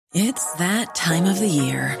It's that time of the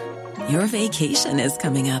year. Your vacation is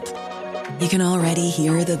coming up. You can already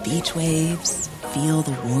hear the beach waves, feel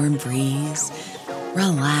the warm breeze,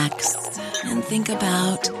 relax, and think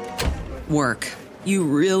about work. You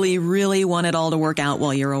really, really want it all to work out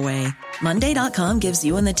while you're away. Monday.com gives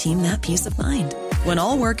you and the team that peace of mind. When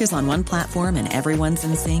all work is on one platform and everyone's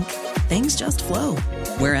in sync, things just flow.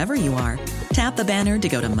 Wherever you are, tap the banner to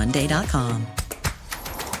go to Monday.com.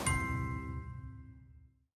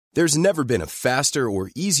 There's never been a faster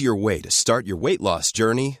or easier way to start your weight loss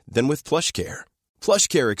journey than with PlushCare.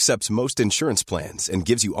 PlushCare accepts most insurance plans and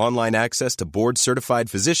gives you online access to board-certified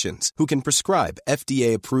physicians who can prescribe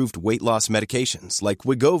FDA-approved weight loss medications like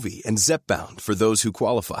Wegovy and Zepbound for those who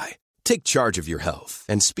qualify. Take charge of your health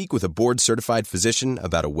and speak with a board-certified physician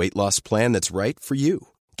about a weight loss plan that's right for you.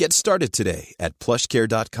 Get started today at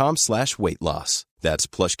plushcare.com/weight loss. That's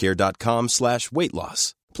plushcare.com/weight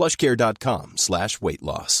loss. plushcare.com/weight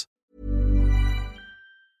loss.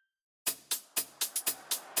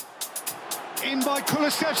 In by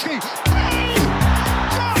Kulusevski.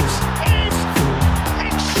 That is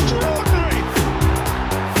extraordinary.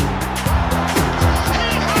 He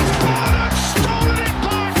has gone and stolen it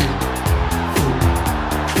back.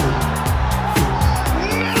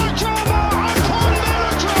 Melodrama upon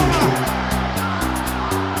melodrama.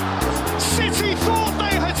 City thought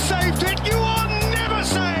they had saved it. You are never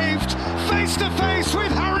saved. Face to face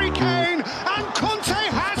with Harry Kane, and Conte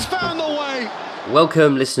has found the way.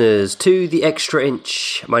 Welcome, listeners, to The Extra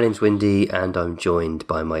Inch. My name's Windy, and I'm joined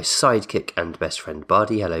by my sidekick and best friend,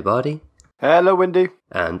 Bardi. Hello, Bardi. Hello, Windy.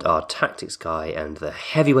 And our tactics guy and the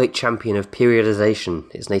heavyweight champion of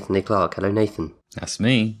periodization is Nathan A. Clark. Hello, Nathan. That's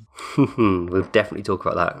me. We'll definitely talk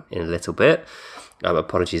about that in a little bit.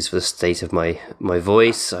 Apologies for the state of my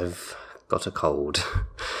voice. I've got a cold.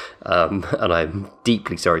 And I'm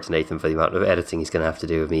deeply sorry to Nathan for the amount of editing he's going to have to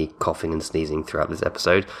do with me coughing and sneezing throughout this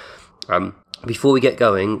episode. Before we get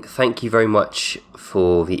going, thank you very much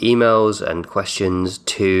for the emails and questions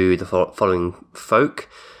to the following folk.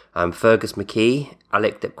 Fergus McKee,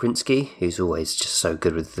 Alec Depkrinsky, who's always just so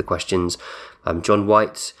good with the questions, John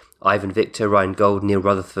White, Ivan Victor, Ryan Gold, Neil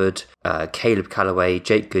Rutherford, Caleb Calloway,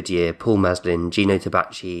 Jake Goodyear, Paul Maslin, Gino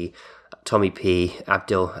Tabachi, Tommy P,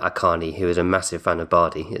 Abdul Akani, who is a massive fan of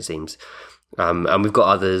Bardi, it seems. And we've got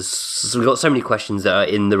others. So we've got so many questions that are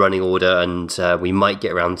in the running order, and we might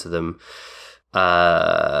get around to them.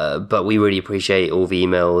 But we really appreciate all the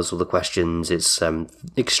emails, all the questions. It's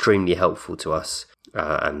extremely helpful to us.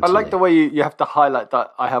 And I like the way you have to highlight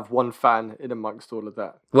that I have one fan in amongst all of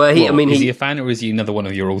that. Well, is he a fan or is he another one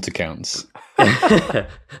of your alt accounts?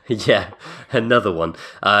 Yeah, another one.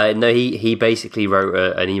 No, he basically wrote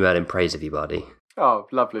an email in praise of you, Bardi. Oh,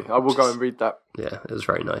 lovely. I will go and read that. Yeah, it was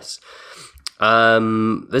very nice.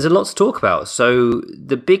 There's a lot to talk about. So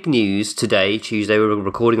the big news today, Tuesday, we're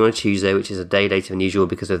recording on a Tuesday, which is a day later than usual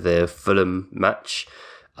because of the Fulham match.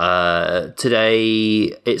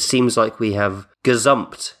 Today, it seems like we have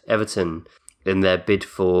gazumped Everton in their bid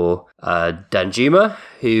for Danjuma,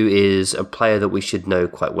 who is a player that we should know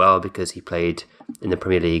quite well because he played in the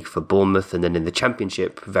Premier League for Bournemouth and then in the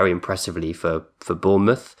Championship very impressively for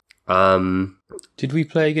Bournemouth. Did we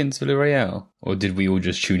play against Villarreal? Or did we all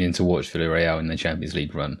just tune in to watch Villarreal in the Champions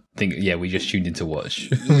League run? We just tuned in to watch.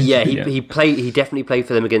 He definitely played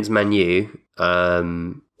for them against Man U,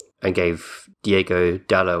 and gave Diego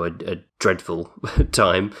Dallo a dreadful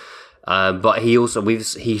time. But he also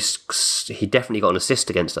he definitely got an assist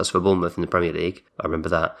against us for Bournemouth in the Premier League. I remember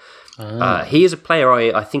that. He is a player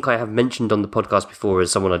I think I have mentioned on the podcast before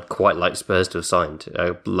as someone I'd quite like Spurs to have signed.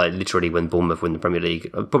 Like literally when Bournemouth win the Premier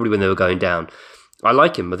League, probably when they were going down. I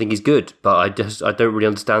like him. I think he's good, but I don't really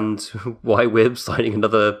understand why we're signing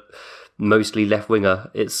another mostly left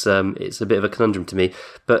winger. It's a bit of a conundrum to me.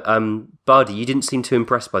 But Bardi, you didn't seem too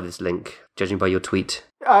impressed by this link, judging by your tweet.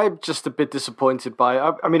 I'm just a bit disappointed by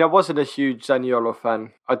it. I mean, I wasn't a huge Zaniolo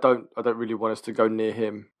fan. I don't really want us to go near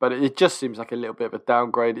him, but it just seems like a little bit of a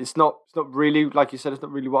downgrade. It's not really, like you said, it's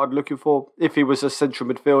not really what I'm looking for. If he was a central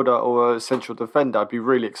midfielder or a central defender, I'd be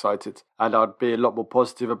really excited and I'd be a lot more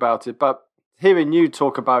positive about it. But hearing you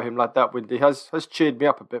talk about him like that, Windy, has cheered me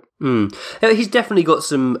up a bit. He's definitely got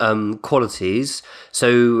some qualities.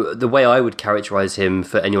 So the way I would characterise him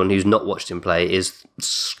for anyone who's not watched him play is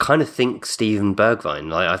kind of think Steven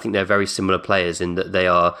Bergwijn. I think they're very similar players in that they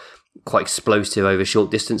are quite explosive over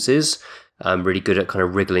short distances, really good at kind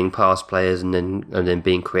of wriggling past players and then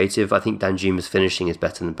being creative. I think Danjuma's finishing is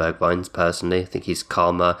better than Bergwijn's personally. I think he's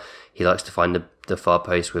calmer. He likes to find the far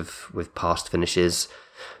post with past finishes.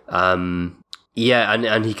 Yeah,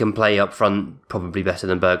 and he can play up front probably better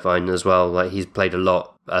than Bergwijn as well. Like he's played a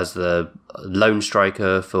lot as the lone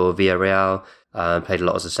striker for Villarreal. Played a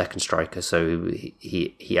lot as a second striker, so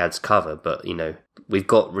he adds cover. But, we've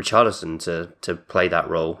got Richarlison to play that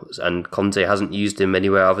role, and Conte hasn't used him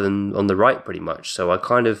anywhere other than on the right pretty much. So I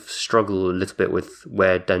kind of struggle a little bit with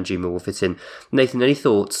where Danjuma will fit in. Nathan, any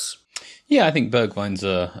thoughts? Yeah, I think Bergwijn's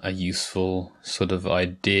a useful sort of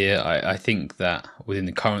idea. I think that within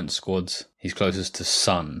the current squads, he's closest to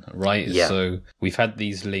Son, right? Yeah. So we've had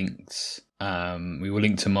these links. We were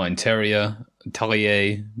linked to Martin Terrier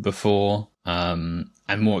before,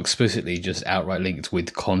 and more explicitly just outright linked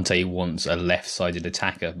with Conte wants a left-sided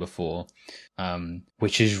attacker before,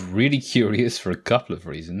 which is really curious for a couple of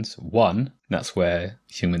reasons. One, that's where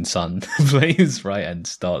Heung-min Son plays, right, and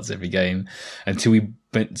starts every game. And two, we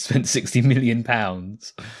spent £60 million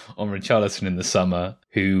on Richarlison in the summer,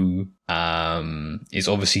 who is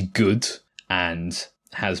obviously good and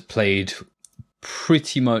has played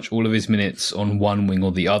pretty much all of his minutes on one wing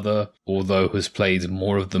or the other, although has played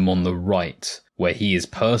more of them on the right, where he is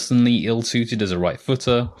personally ill-suited as a right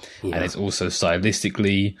footer, and is also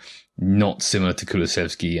stylistically not similar to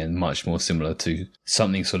Kulusevski and much more similar to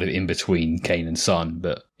something sort of in between Kane and Son.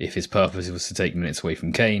 But if his purpose was to take minutes away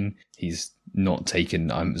from Kane, he's not taken,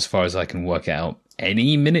 as far as I can work out,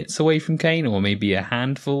 any minutes away from Kane, or maybe a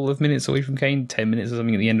handful of minutes away from Kane, 10 minutes or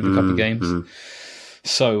something at the end of a couple of games.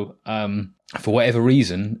 So, for whatever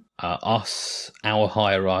reason, our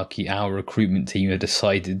hierarchy, our recruitment team have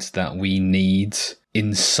decided that we need,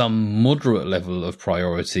 in some moderate level of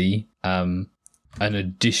priority, an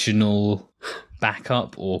additional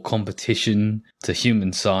backup or competition to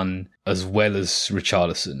Heung-min Son as well as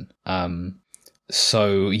Richarlison.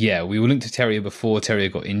 So, yeah, we were linked to Terrier before. Terrier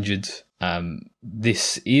got injured.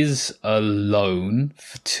 This is a loan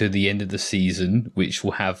to the end of the season, which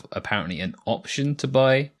will have apparently an option to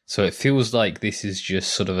buy. So it feels like this is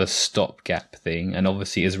just sort of a stopgap thing. And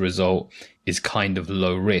obviously, as a result, is kind of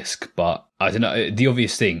low risk. But I don't know. The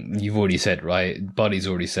obvious thing you've already said, right? Buddy's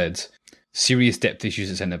already said, serious depth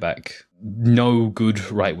issues at centre back. No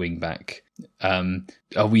good right wing back.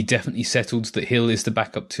 Are we definitely settled that Hill is the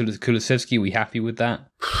backup to Kulusevski? Are we happy with that?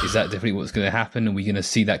 Is that definitely what's going to happen? Are we going to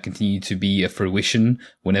see that continue to be a fruition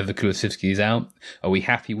whenever Kulusevski is out? Are we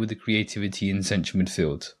happy with the creativity in central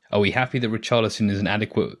midfield? Are we happy that Richarlison is an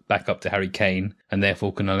adequate backup to Harry Kane and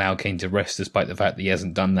therefore can allow Kane to rest despite the fact that he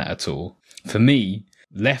hasn't done that at all? For me,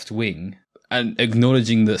 left wing, and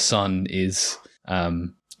acknowledging that Son is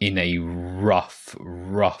in a rough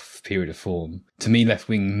period of form, to me, left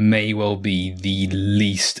wing may well be the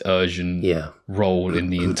least urgent role in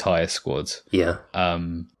the entire squad. Yeah.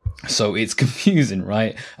 So it's confusing,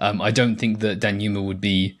 right? I don't think that Danjuma would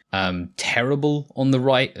be terrible on the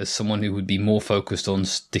right as someone who would be more focused on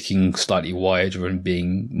sticking slightly wider and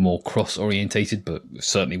being more cross-orientated, but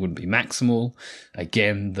certainly wouldn't be maximal.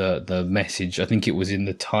 Again, the message, I think it was in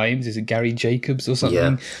the Times, is it Gary Jacobs or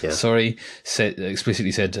something? Yeah. Sorry,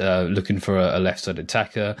 explicitly said looking for a left-sided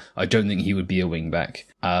attacker. I don't think he would be a wing-back.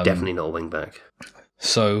 Definitely not a wing-back.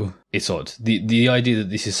 So it's odd. The idea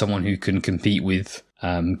that this is someone who can compete with,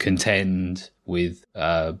 contend with,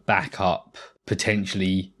 backup,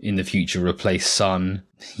 potentially in the future replace Son.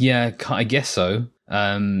 Yeah, I guess so.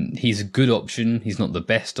 He's a good option. He's not the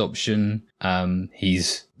best option.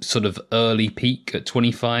 He's sort of early peak at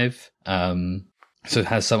 25. So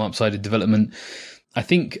has some upside of development. I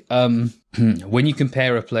think when you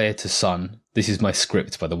compare a player to Son, this is my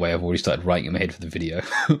script, by the way. I've already started writing in my head for the video.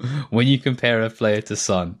 When you compare a player to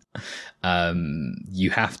Son, you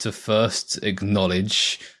have to first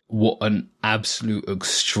acknowledge what an absolute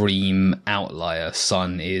extreme outlier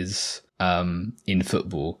Son is in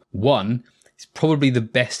football. One, he's probably the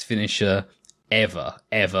best finisher ever.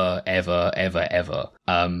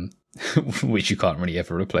 Which you can't really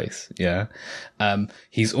ever replace. Yeah.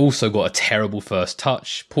 He's also got a terrible first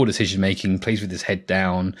touch, poor decision making, plays with his head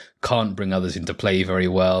down, can't bring others into play very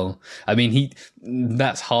well. I mean,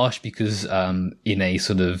 that's harsh because in a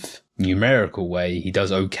sort of numerical way, he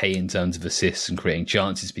does okay in terms of assists and creating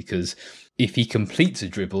chances, because if he completes a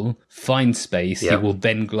dribble, finds space, he will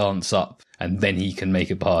then glance up and then he can make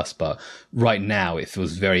a pass. But right now, it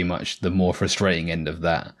feels very much the more frustrating end of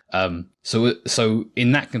that. So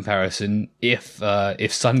in that comparison, if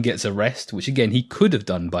Son gets a rest, which again he could have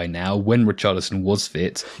done by now when Richarlison was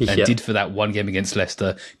fit and did for that one game against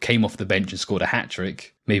Leicester, came off the bench and scored a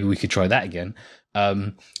hat-trick, maybe we could try that again. But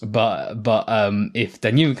if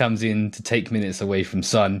Danjuma comes in to take minutes away from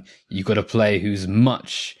Son, you've got a player who's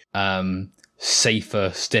much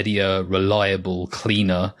safer, steadier, reliable,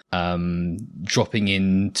 cleaner, dropping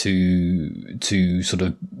in to sort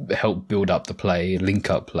of help build up the play, link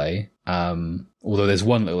up play. Although there's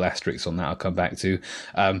one little asterisk on that I'll come back to.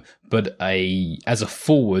 But as a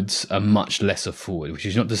forward, a much lesser forward, which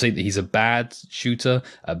is not to say that he's a bad shooter,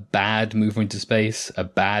 a bad mover into space, a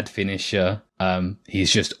bad finisher.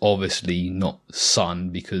 He's just obviously not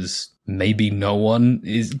Son, because maybe no one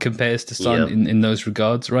compares to Son in those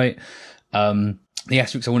regards, right? The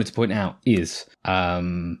asterisk I wanted to point out is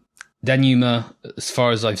Danjuma, as far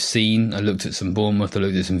as I've seen, I looked at some Bournemouth, I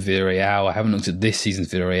looked at some Villarreal. I haven't looked at this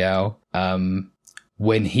season's Villarreal.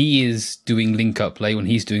 When he is doing link-up play, when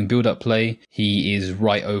he's doing build-up play, he is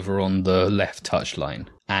right over on the left touchline.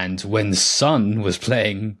 And when Son was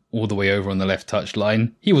playing all the way over on the left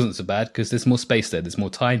touchline, he wasn't so bad because there's more space there. There's more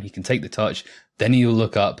time. He can take the touch. Then he'll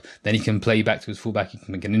look up. Then he can play back to his fullback. He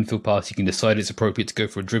can make an infield pass. He can decide it's appropriate to go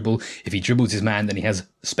for a dribble. If he dribbles his man, then he has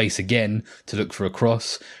space again to look for a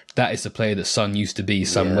cross. That is the player that Son used to be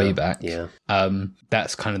some way back. Yeah.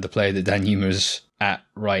 That's kind of the player that Danjuma's at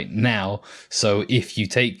right now. So if you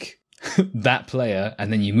take that player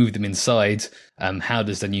and then you move them inside, how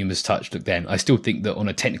does Danjuma's touch look then? I still think that on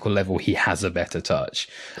a technical level he has a better touch.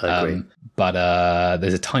 I agree. But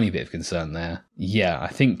there's a tiny bit of concern there. Yeah, I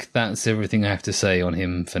think that's everything I have to say on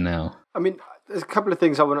him for now. I mean, there's a couple of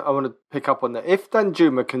things I want to pick up on there. If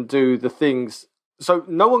Danjuma can do the things, so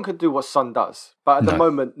no one can do what Son does, but at the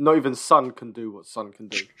moment, not even Son can do what Son can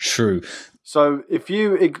do. True. So if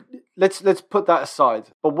you let's put that aside.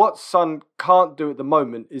 But what Son can't do at the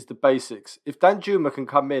moment is the basics. If Danjuma can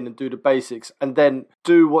come in and do the basics and then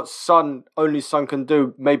do what only Son can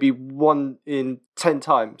do, maybe 1 in 10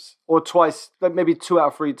 times or twice, maybe 2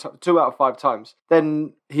 out of 5 times,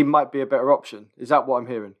 then he might be a better option. Is that what I'm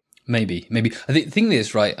hearing? Maybe. I think the thing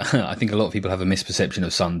is, right, I think a lot of people have a misperception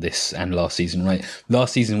of Son this and last season, right?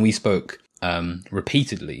 Last season we spoke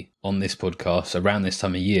repeatedly on this podcast around this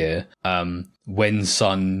time of year when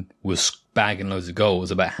Son was bagging loads of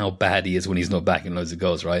goals about how bad he is when he's not bagging loads of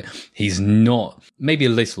goals, right? He's not, maybe a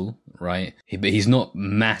little, right? But he's not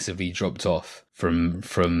massively dropped off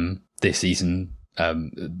from this season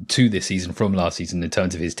to this season from last season in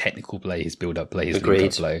terms of his technical play, his build-up play, his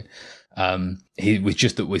link-up play. It was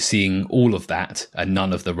just that we're seeing all of that and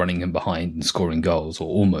none of the running in behind and scoring goals, or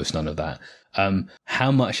almost none of that.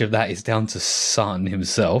 How much of that is down to Son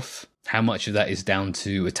himself? How much of that is down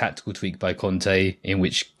to a tactical tweak by Conte in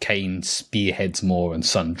which Kane spearheads more and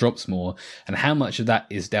Son drops more? And how much of that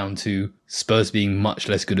is down to Spurs being much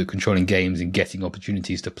less good at controlling games and getting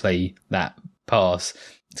opportunities to play that pass?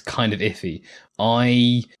 It's kind of iffy.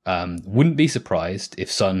 I wouldn't be surprised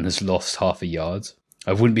if Son has lost half a yard.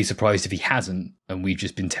 I wouldn't be surprised if he hasn't, and we've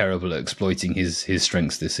just been terrible at exploiting his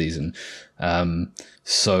strengths this season.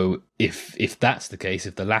 So if that's the case,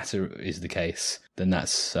 if the latter is the case, then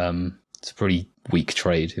it's a pretty weak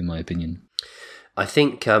trade, in my opinion. I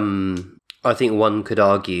think one could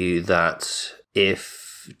argue that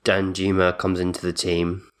if Danjuma comes into the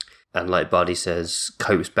team and, like Bardi says,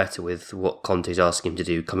 copes better with what Conte's asking him to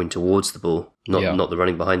do, coming towards the ball, not the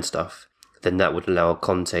running behind stuff, then that would allow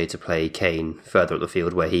Conte to play Kane further up the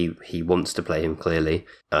field where he wants to play him clearly,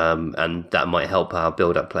 and that might help our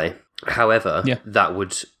build-up play. However, that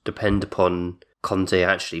would depend upon Conte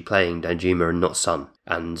actually playing Danjuma and not Son.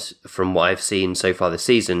 And from what I've seen so far this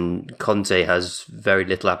season, Conte has very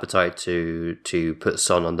little appetite to put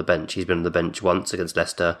Son on the bench. He's been on the bench once against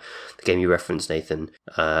Leicester, the game you referenced, Nathan.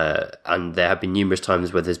 And there have been numerous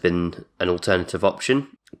times where there's been an alternative option,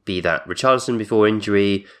 be that Richarlison before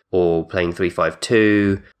injury, or playing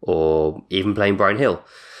 3-5-2, or even playing Bryan Hill.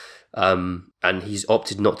 And he's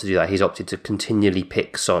opted not to do that. He's opted to continually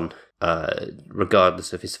pick Son,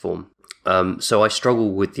 regardless of his form. So I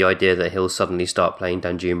struggle with the idea that he'll suddenly start playing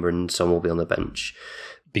Danjuma and Son will be on the bench.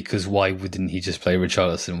 Because why wouldn't he just play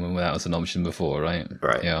Richarlison when that was an option before, right?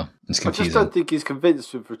 Right. Yeah, it's confusing. I just don't think he's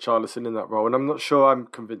convinced with Richarlison in that role, and I'm not sure I'm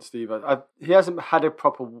convinced either. He hasn't had a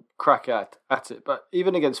proper crack at it, but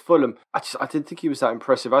even against Fulham, I didn't think he was that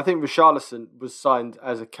impressive. I think Richarlison was signed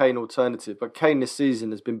as a Kane alternative, but Kane this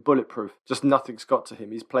season has been bulletproof. Just nothing's got to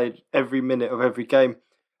him. He's played every minute of every game,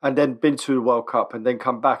 and then been to the World Cup, and then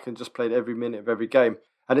come back and just played every minute of every game.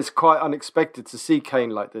 And it's quite unexpected to see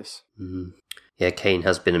Kane like this. Mm-hmm. Yeah, Kane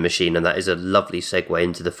has been a machine, and that is a lovely segue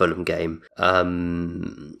into the Fulham game.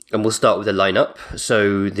 And we'll start with the lineup.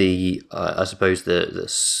 So I suppose the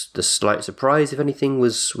slight surprise, if anything,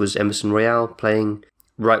 was Emerson Royal playing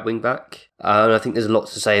right wing back. And I think there's a lot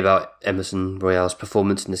to say about Emerson Royal's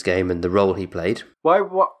performance in this game and the role he played. Why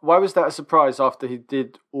was that a surprise after he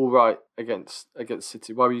did all right against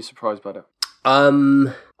City? Why were you surprised by that?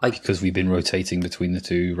 Because we've been rotating between the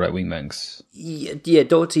two right wing backs. Yeah,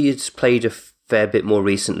 Doherty has played a fair bit more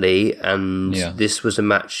recently, and this was a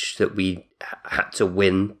match that we had to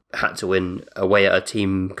win away at a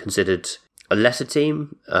team considered a lesser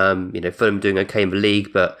team. Fulham doing okay in the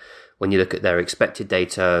league, but when you look at their expected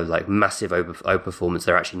data, like massive overperformance,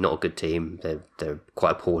 they're actually not a good team. They're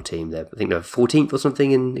quite a poor team. I think they're 14th or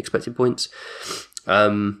something in expected points.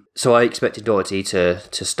 So I expected Doherty to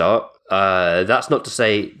start. That's not to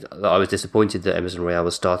say that I was disappointed that Emerson Royale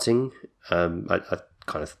was starting. I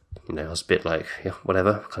kind of, I was a bit like, yeah,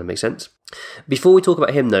 whatever, kind of makes sense. Before we talk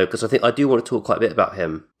about him, though, because I think I do want to talk quite a bit about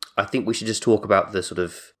him, I think we should just talk about the sort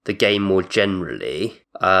of the game more generally.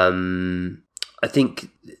 I think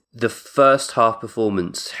the first half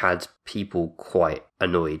performance had people quite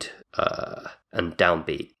annoyed and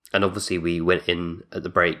downbeat. And obviously we went in at the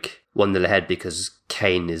break 1-0 ahead because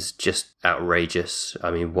Kane is just outrageous.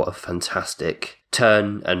 I mean, what a fantastic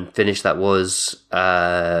turn and finish that was.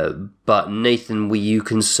 But Nathan, were you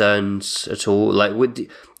concerned at all? Like,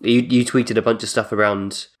 you tweeted a bunch of stuff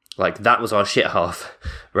around, like, that was our shit half,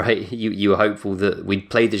 right? You were hopeful that we'd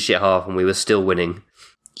played the shit half and we were still winning.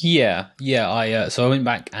 Yeah. So I went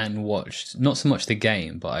back and watched not so much the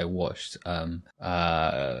game, but I watched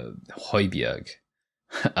Højbjerg.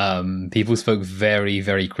 People spoke very,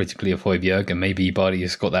 very critically of Højbjerg, and maybe Bardi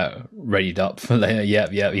has got that readied up for later.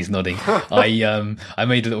 Yeah, he's nodding. I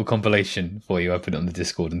made a little compilation for you. I put it on the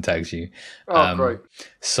Discord and tagged you. Great.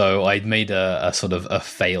 So I'd made a sort of a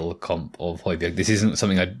fail comp of Højbjerg. This isn't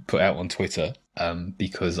something I'd put out on Twitter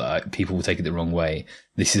because people will take it the wrong way.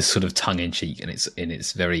 This is sort of tongue in cheek, and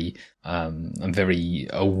it's very. I'm very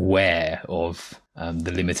aware of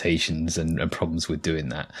the limitations and problems with doing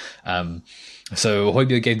that. So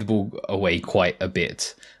Højbjerg gave the ball away quite a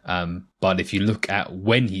bit. But if you look at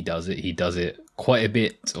when he does it quite a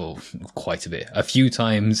bit, a few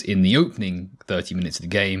times in the opening 30 minutes of the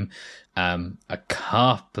game, a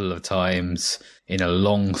couple of times in a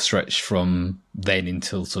long stretch from then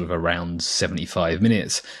until sort of around 75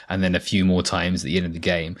 minutes, and then a few more times at the end of the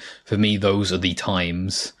game. For me, those are the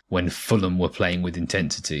times when Fulham were playing with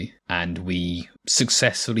intensity, and we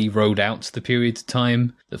successfully rode out the period of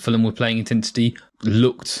time that Fulham were playing intensity.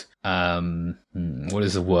 Looked, what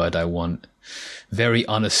is the word I want? Very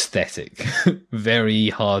unaesthetic, very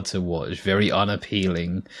hard to watch, very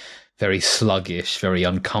unappealing, very sluggish, very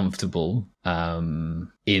uncomfortable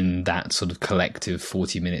in that sort of collective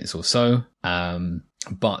 40 minutes or so.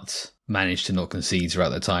 But managed to not concede throughout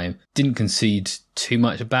the time. Didn't concede too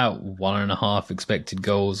much, about 1.5 expected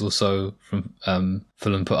goals or so from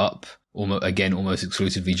Fulham put up, almost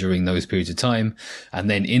exclusively during those periods of time. And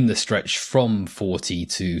then in the stretch from 40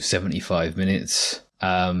 to 75 minutes,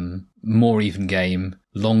 more even game,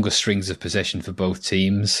 longer strings of possession for both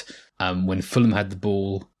teams. When Fulham had the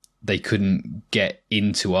ball, they couldn't get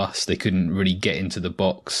into us. They couldn't really get into the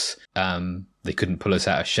box. They couldn't pull us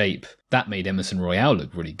out of shape. That made Emerson Royale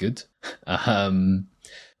look really good.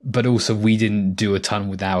 But also we didn't do a ton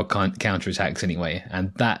with our counter-attacks anyway.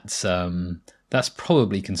 And that's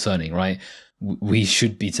probably concerning, right? We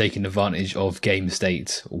should be taking advantage of game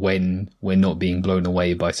state when we're not being blown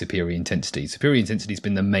away by superior intensity. Superior intensity has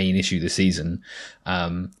been the main issue this season.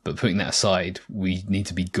 But putting that aside, we need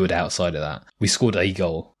to be good outside of that. We scored a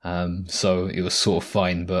goal, so it was sort of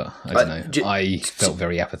fine, but I don't know. I felt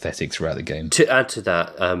very apathetic throughout the game. To add to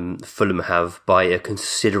that, Fulham have, by a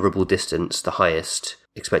considerable distance, the highest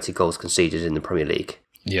expected goals conceded in the Premier League.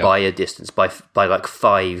 Yeah. By a distance, by like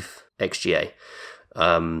 5 XGA.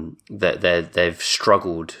 They've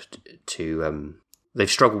struggled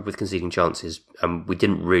with conceding chances, and we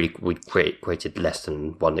created less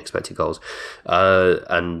than 1 expected goals,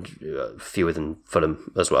 and fewer than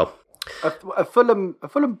Fulham as well. Are Fulham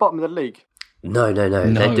bottom of the league? No.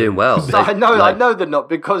 They're doing well. I know they're not,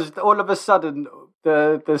 because all of a sudden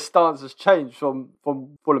the stance has changed from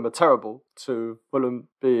Fulham are terrible to Fulham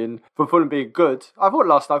being good. I thought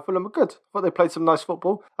last night Fulham were good. I thought they played some nice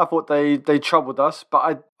football. I thought they troubled us,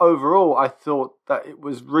 but overall I thought that it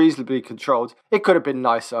was reasonably controlled. It could have been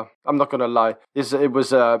nicer. I'm not going to lie. It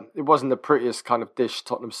wasn't the prettiest kind of dish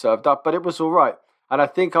Tottenham served up, but it was all right. And I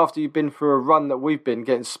think after you've been through a run that we've been,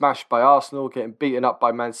 getting smashed by Arsenal, getting beaten up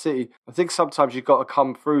by Man City, I think sometimes you've got to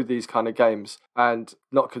come through these kind of games and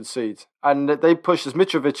not concede. And they pushed us.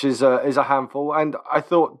 Mitrovic is a handful, and I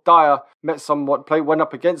thought Dyer went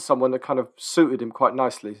up against someone that kind of suited him quite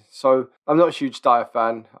nicely. So I'm not a huge Dyer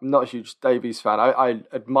fan. I'm not a huge Davies fan. I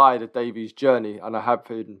admire the Davies journey, and I have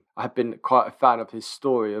been quite a fan of his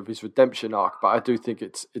story, of his redemption arc. But I do think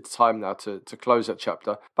it's time now to close that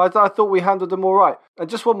chapter. But I thought we handled them all right. And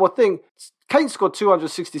just one more thing. Kane scored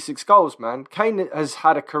 266 goals, man. Kane has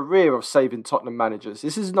had a career of saving Tottenham managers.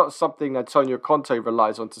 This is not something Antonio Conte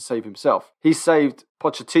relies on to save himself. He saved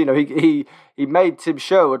Pochettino. He made Tim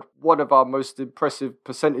Sherwood one of our most impressive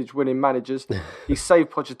percentage winning managers. He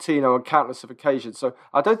saved Pochettino on countless of occasions. So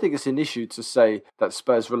I don't think it's an issue to say that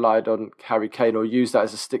Spurs relied on Harry Kane or use that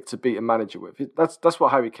as a stick to beat a manager with. That's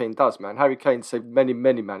what Harry Kane does, man. Harry Kane saved many,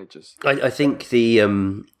 many managers. I think the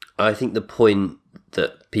point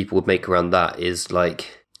that people would make around that is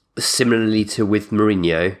like similarly to with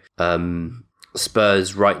Mourinho.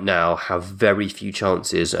 Spurs right now have very few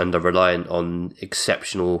chances and are reliant on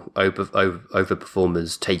exceptional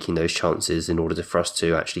overperformers taking those chances in order for us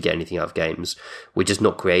to actually get anything out of games. We're just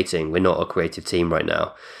not creating. We're not a creative team right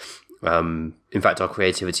now. In fact, our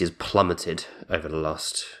creativity has plummeted over the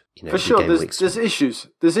last for sure. There's issues.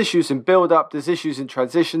 There's issues in build up. There's issues in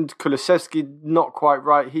transition. Kulusevski not quite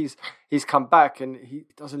right. He's come back and he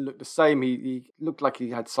doesn't look the same. He looked like he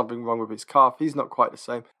had something wrong with his calf. He's not quite the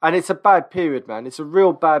same. And it's a bad period, man. It's a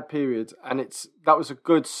real bad period. And that was a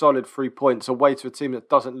good, solid 3 points away to a team that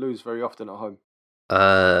doesn't lose very often at home.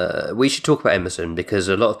 We should talk about Emerson because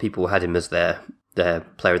a lot of people had him as their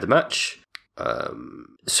player of the match.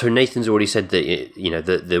 So Nathan's already said that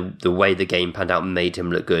the way the game panned out made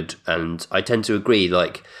him look good, and I tend to agree.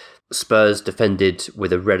 Like Spurs defended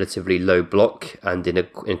with a relatively low block and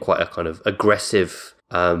in quite a kind of aggressive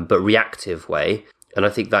but reactive way, and I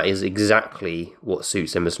think that is exactly what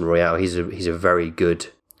suits Emerson Royal. He's a very good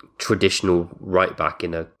traditional right back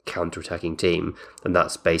in a counter-attacking team, and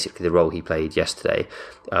that's basically the role he played yesterday.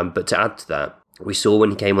 But to add to that, we saw when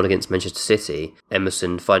he came on against Manchester City,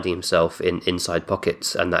 Emerson finding himself in inside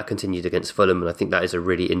pockets, and that continued against Fulham. And I think that is a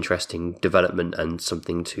really interesting development and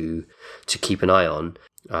something to keep an eye on.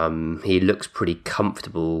 He looks pretty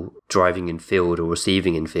comfortable driving in field or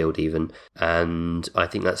receiving in field even, and I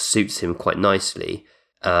think that suits him quite nicely.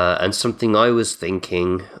 And something I was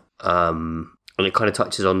thinking, and it kind of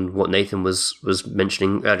touches on what Nathan was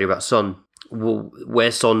mentioning earlier about Son. Well,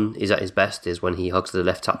 where Son is at his best is when he hugs the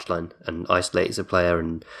left touchline and isolates a player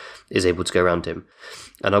and is able to go around him.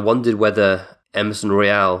 And I wondered whether Emerson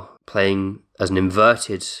Royal playing as an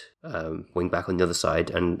inverted wing back on the other side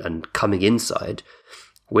and coming inside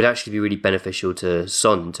would actually be really beneficial to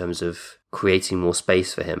Son in terms of creating more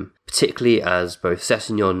space for him, particularly as both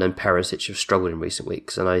Sessegnon and Perisic have struggled in recent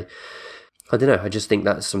weeks. And I don't know, I just think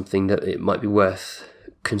that's something that it might be worth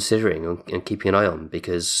considering and keeping an eye on,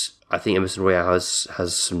 because I think Emerson Royal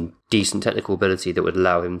has some decent technical ability that would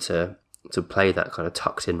allow him to play that kind of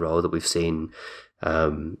tucked in role that we've seen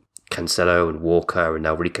Cancelo and Walker and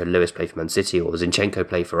now Rico Lewis play for Man City or Zinchenko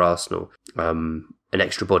play for Arsenal. An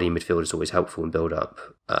extra body in midfield is always helpful in build up,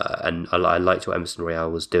 and I liked what Emerson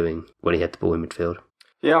Royal was doing when he had the ball in midfield.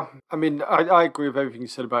 Yeah, I mean, I agree with everything you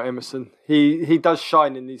said about Emerson. He does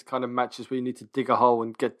shine in these kind of matches where you need to dig a hole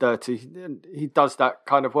and get dirty. He does that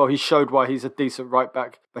kind of well. He showed why he's a decent right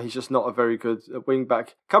back, but he's just not a very good wing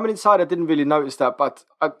back. Coming inside, I didn't really notice that, but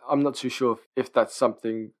I'm not too sure if that's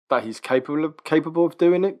something that he's capable of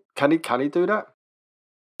doing it. Can he do that?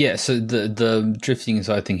 Yeah, so the drifting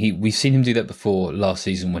inside thing, we've seen him do that before last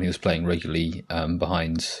season when he was playing regularly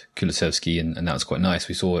behind Kulusevski, and that was quite nice.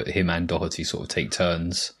 We saw him and Doherty sort of take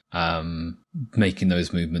turns making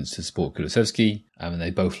those movements to support Kulusevski, and they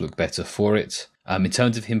both look better for it. In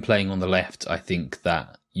terms of him playing on the left, I think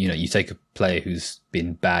that, you take a player who's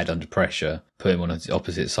been bad under pressure, put him on the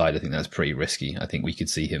opposite side, I think that's pretty risky. I think we could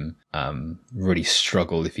see him really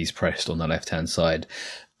struggle if he's pressed on the left-hand side.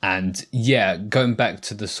 And yeah, going back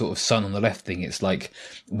to the sort of Son on the left thing, it's like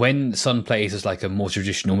when Son plays as like a more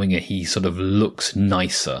traditional winger, he sort of looks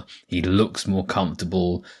nicer. He looks more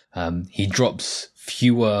comfortable. He drops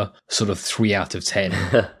fewer sort of 3 out of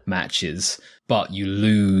 10 matches, but you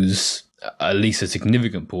lose at least a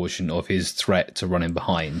significant portion of his threat to running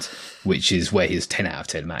behind, which is where his 10 out of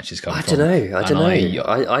 10 matches come from. I don't know.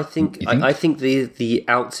 I think the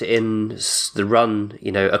out to in, the run,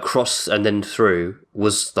 across and then through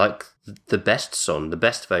was like the best Son, the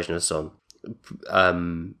best version of Son.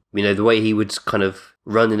 The way he would kind of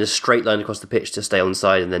run in a straight line across the pitch to stay on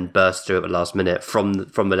side and then burst through at the last minute from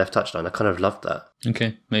the left touchline. I kind of loved that.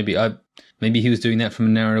 Okay, maybe he was doing that from a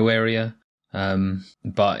narrow area.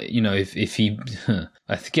 But if he,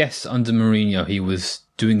 I guess under Mourinho, he was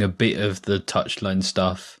doing a bit of the touchline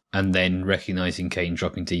stuff and then recognising Kane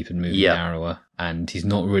dropping deep and moving narrower, and he's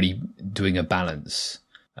not really doing a balance.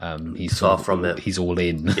 He's far from it. He's all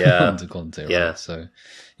in under Conte. Right? Yeah. So,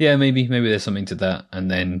 maybe there's something to that,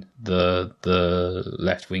 and then the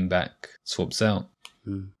left wing back swaps out.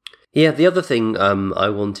 Yeah, the other thing I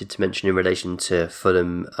wanted to mention in relation to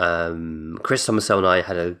Fulham, Chris Summersell and I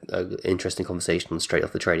had an interesting conversation on Straight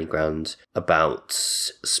Off the Training Ground about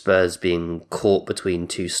Spurs being caught between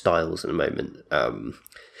two styles at the moment.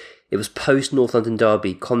 It was post North London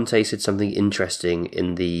derby. Conte said something interesting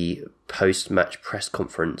in the post-match press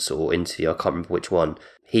conference or interview. I can't remember which one.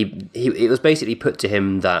 It was basically put to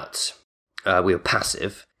him that we were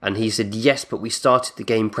passive. And he said, yes, but we started the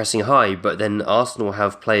game pressing high, but then Arsenal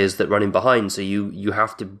have players that run in behind, so you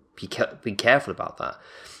have to be careful about that.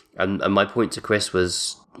 And my point to Chris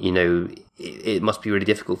was, it must be really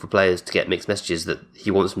difficult for players to get mixed messages that he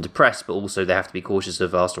wants them to press, but also they have to be cautious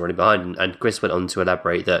of Arsenal running behind. And Chris went on to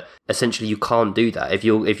elaborate that essentially you can't do that. If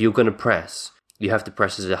you're going to press, you have to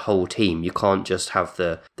press as a whole team. You can't just have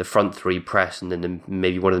the front three press and then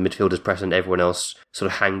maybe one of the midfielders press and everyone else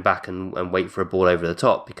sort of hang back and wait for a ball over the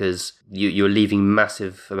top, because you're leaving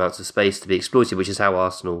massive amounts of space to be exploited, which is how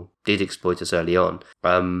Arsenal did exploit us early on.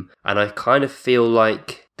 And I kind of feel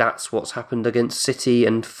like that's what's happened against City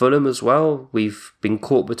and Fulham as well. We've been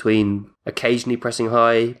caught between occasionally pressing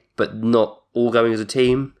high, but not all going as a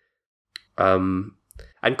team.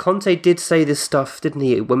 And Conte did say this stuff, didn't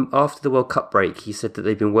he? After the World Cup break, he said that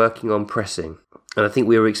they've been working on pressing. And I think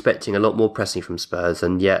we were expecting a lot more pressing from Spurs,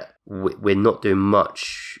 and yet we're not doing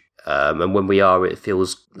much. And when we are, it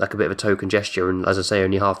feels like a bit of a token gesture, and as I say,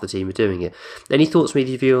 only half the team are doing it. Any thoughts,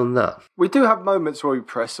 media view on that? We do have moments where we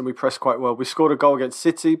press, and we press quite well. We scored a goal against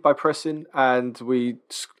City by pressing, and we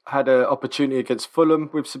had an opportunity against Fulham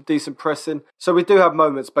with some decent pressing. So we do have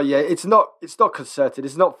moments, but yeah, it's not concerted,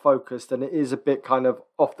 it's not focused, and it is a bit kind of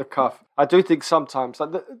off the cuff. I do think sometimes,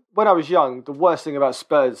 when I was young, the worst thing about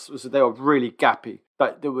Spurs was that they were really gappy.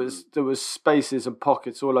 Like there was spaces and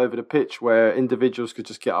pockets all over the pitch where individuals could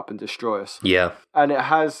just get up and destroy us. Yeah. And it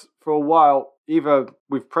has, for a while, either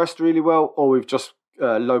we've pressed really well or we've just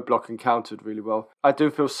low block and countered really well. I do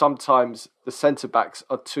feel sometimes the centre-backs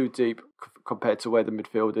are too deep compared to where the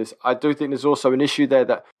midfield is. I do think there's also an issue there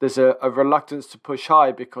that there's a reluctance to push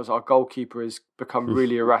high because our goalkeeper has become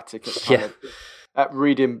really erratic at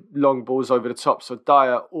reading long balls over the top. So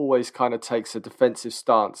Dyer always kind of takes a defensive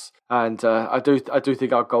stance, and I do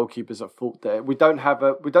think our goalkeeper's at fault there. We don't have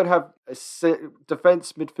a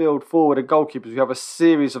defense, midfield, forward, and goalkeepers. We have a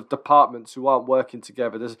series of departments who aren't working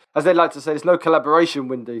together. There's, as they like to say, there's no collaboration,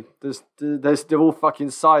 Windy. They're all fucking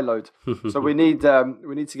siloed. So we need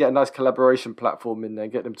to get a nice collaboration platform in there,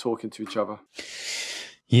 and get them talking to each other.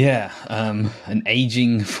 Yeah, an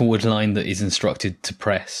aging forward line that is instructed to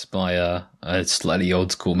press by a slightly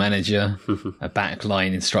old school manager, a back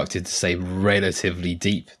line instructed to stay relatively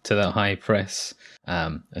deep to that high press,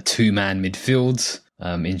 a two-man midfield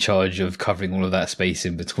in charge of covering all of that space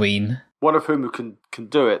in between. One of whom can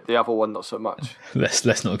do it, the other one not so much. Let's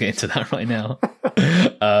not get into that right now.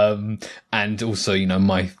 And also,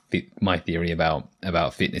 my theory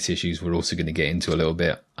about fitness issues we're also going to get into a little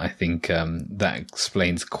bit. I think that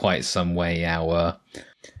explains quite some way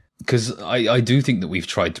because I do think that we've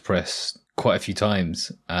tried to press quite a few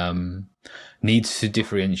times. Needs to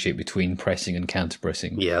differentiate between pressing and counter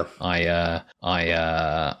pressing. Yeah, I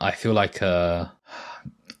feel like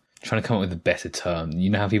trying to come up with a better term.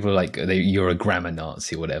 You know how people are like, you're a grammar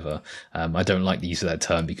Nazi or whatever. I don't like the use of that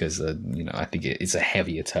term because, I think it's a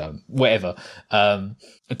heavier term. Whatever.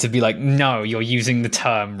 To be like, no, you're using the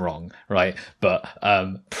term wrong, right? But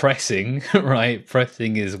pressing, right?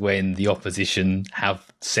 Pressing is when the opposition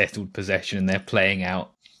have settled possession and they're playing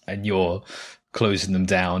out and you're closing them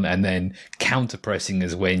down. And then counter pressing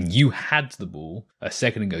is when you had the ball a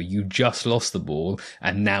second ago, you just lost the ball,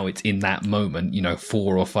 and now it's in that moment,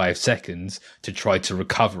 4 or 5 seconds to try to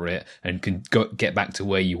recover it and can get back to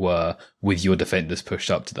where you were with your defenders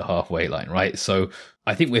pushed up to the halfway line, right? So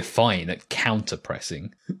I think we're fine at counter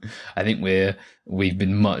pressing. I think we've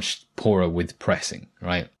been much poorer with pressing,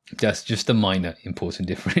 right? That's just a minor important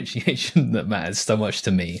differentiation that matters so much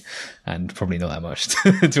to me and probably not that much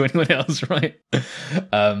to anyone else, right?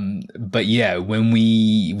 But yeah, when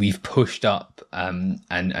we've pushed up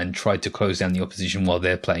and tried to close down the opposition while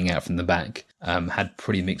they're playing out from the back, had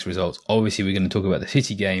pretty mixed results. Obviously, we're going to talk about the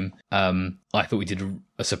City game. I thought we did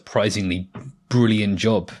a surprisingly brilliant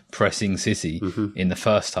job pressing City in the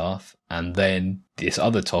first half. And then this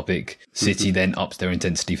other topic, City then ups their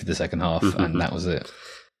intensity for the second half, and that was it.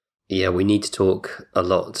 Yeah, we need to talk a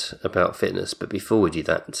lot about fitness, but before we do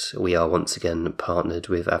that, we are once again partnered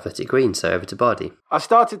with Athletic Greens, so over to Bardi. I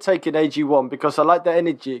started taking AG1 because I like the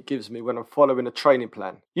energy it gives me when I'm following a training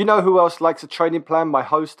plan. You know who else likes a training plan? My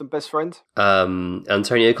host and best friend?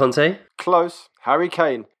 Antonio Conte? Close. Harry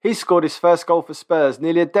Kane. He scored his first goal for Spurs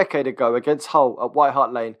nearly a decade ago against Hull at White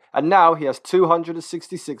Hart Lane, and now he has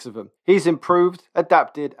 266 of them. He's improved,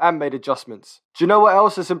 adapted, and made adjustments. Do you know what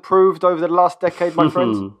else has improved over the last decade, my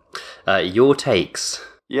friend? Your takes.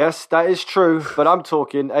 Yes, that is true, but I'm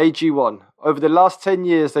talking AG1. Over the last 10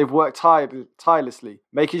 years, they've worked tirelessly,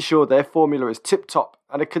 making sure their formula is tip-top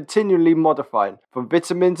and are continually modifying, from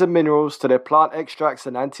vitamins and minerals to their plant extracts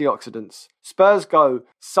and antioxidants. Spurs go,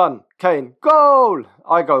 Son, Kane, goal!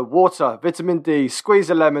 I go, water, vitamin D, squeeze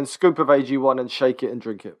a lemon, scoop of AG1 and shake it and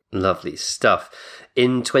drink it. Lovely stuff.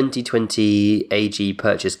 In 2020, AG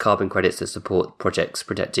purchased carbon credits to support projects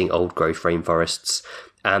protecting old growth rainforests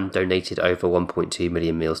and donated over 1.2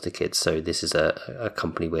 million meals to kids. So this is a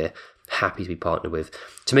company we're happy to be partnered with.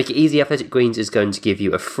 To make it easy, Athletic Greens is going to give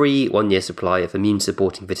you a free 1-year supply of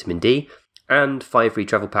immune-supporting vitamin D and 5 free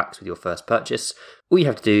travel packs with your first purchase. All you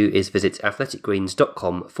have to do is visit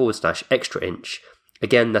athleticgreens.com/extra inch.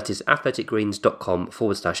 Again, that is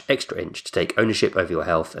athleticgreens.com/extra inch to take ownership over your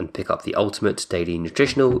health and pick up the ultimate daily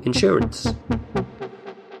nutritional insurance.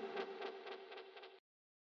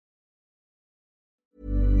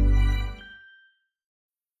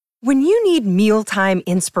 When you need mealtime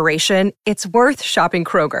inspiration, it's worth shopping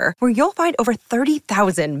Kroger, where you'll find over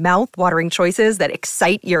 30,000 mouth-watering choices that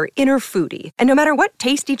excite your inner foodie. And no matter what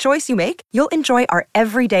tasty choice you make, you'll enjoy our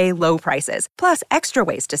everyday low prices, plus extra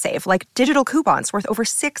ways to save, like digital coupons worth over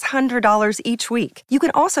 $600 each week. You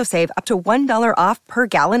can also save up to $1 off per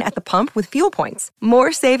gallon at the pump with fuel points.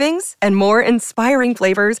 More savings and more inspiring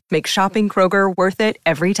flavors make shopping Kroger worth it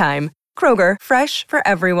every time. Kroger, fresh for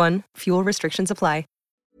everyone. Fuel restrictions apply.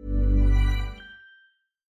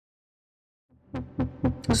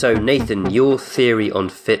 So Nathan, your theory on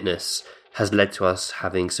fitness has led to us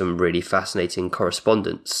having some really fascinating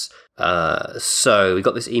correspondence. So we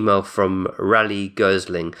got this email from Raleigh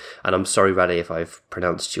Gersling, and I'm sorry, Raleigh, if I've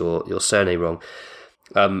pronounced your surname wrong.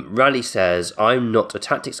 Raleigh says, I'm not a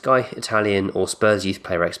tactics guy, Italian, or Spurs youth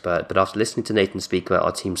player expert, but after listening to Nathan speak about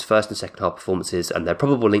our team's first and second half performances and their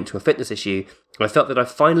probable link to a fitness issue, I felt that I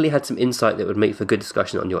finally had some insight that would make for good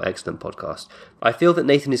discussion on your excellent podcast. I feel that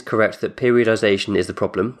Nathan is correct that periodisation is the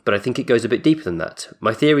problem, but I think it goes a bit deeper than that.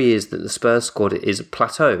 My theory is that the Spurs squad is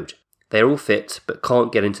plateaued. They are all fit, but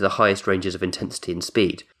can't get into the highest ranges of intensity and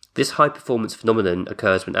speed. This high performance phenomenon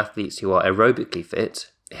occurs when athletes who are aerobically fit,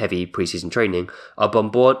 heavy pre-season training, are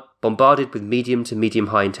bombarded with medium to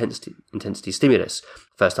medium-high intensity stimulus,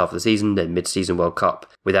 first half of the season, then mid-season World Cup,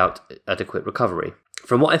 without adequate recovery.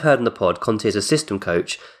 From what I've heard on the pod, Conte is a system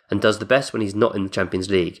coach and does the best when he's not in the Champions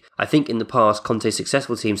League. I think in the past, Conte's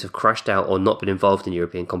successful teams have crashed out or not been involved in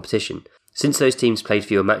European competition. Since those teams played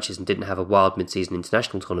fewer matches and didn't have a wild mid-season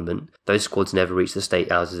international tournament, those squads never reached the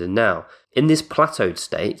state ours is in now. In this plateaued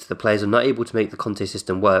state, the players are not able to make the Conte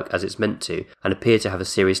system work as it's meant to and appear to have a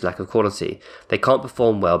serious lack of quality. They can't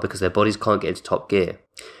perform well because their bodies can't get into top gear.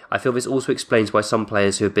 I feel this also explains why some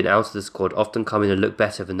players who have been out of the squad often come in and look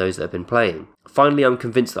better than those that have been playing. Finally, I'm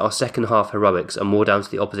convinced that our second half heroics are more down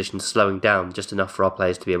to the opposition slowing down just enough for our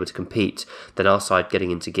players to be able to compete than our side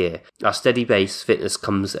getting into gear. Our steady base fitness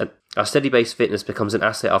becomes an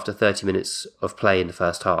asset after 30 minutes of play in the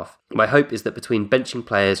first half. My hope is that between benching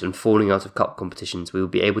players and falling out of cup competitions, we will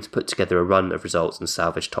be able to put together a run of results and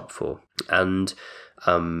salvage top four. And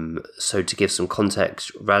so to give some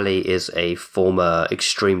context, Raleigh is a former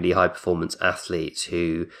extremely high performance athlete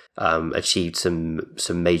who achieved some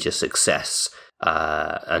major success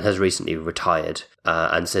and has recently retired,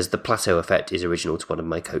 and says the plateau effect is original to one of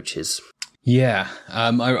my coaches. Yeah,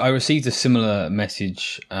 I received a similar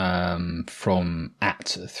message from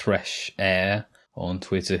 @ThreshAir on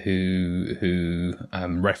Twitter who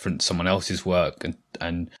referenced someone else's work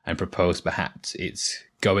and proposed perhaps it's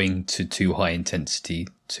going to too high intensity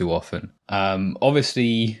too often.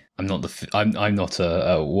 Obviously, I'm not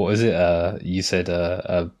you said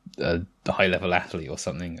a high level athlete or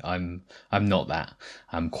something. I'm not that.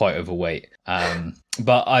 I'm quite overweight.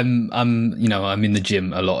 But I'm in the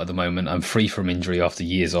gym a lot at the moment. I'm free from injury after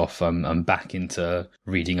years off. I'm back into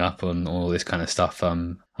reading up on all this kind of stuff.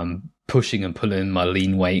 I'm pushing and pulling my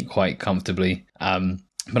lean weight quite comfortably.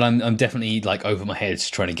 But I'm definitely like over my head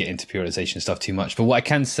trying to get into periodization stuff too much. But what I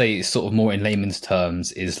can say is sort of more in layman's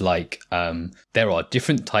terms is like there are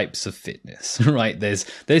different types of fitness, right? There's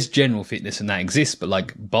general fitness and that exists, but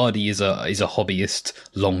like Bardi is a hobbyist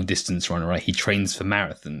long distance runner, right? He trains for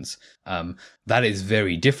marathons. That is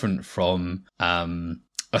very different from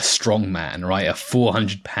a strong man, right? A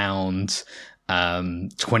 400 pound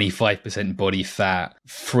 25% body fat,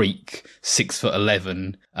 freak,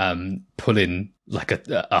 6'11", pulling like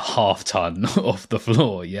a half ton off the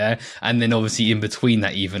floor, yeah? And then obviously in between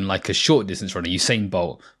that, even like a short distance runner, Usain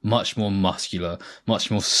Bolt, much more muscular,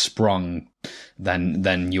 much more sprung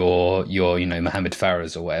than your Mohamed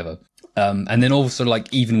Farahs or whatever. And then also,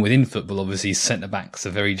 like, even within football, obviously centre backs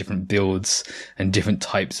are very different builds and different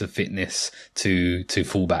types of fitness to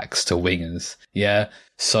fullbacks, to wingers. Yeah.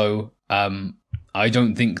 So, I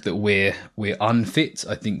don't think that we're unfit.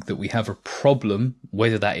 I think that we have a problem,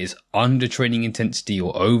 whether that is under training intensity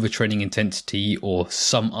or over training intensity or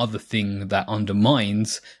some other thing that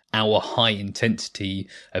undermines our high intensity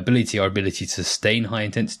ability, our ability to sustain high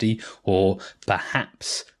intensity, or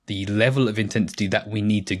perhaps the level of intensity that we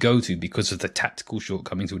need to go to because of the tactical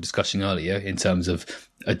shortcomings we were discussing earlier in terms of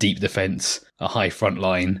a deep defence, a high front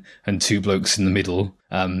line, and two blokes in the middle,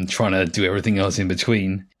 trying to do everything else in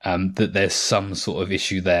between, that there's some sort of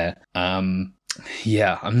issue there.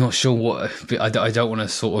 Yeah, I'm not sure what, I don't want to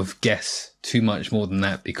sort of guess too much more than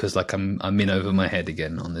that because like I'm in over my head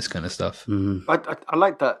again on this kind of stuff. Mm. I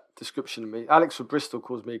like that description of me. Alex from Bristol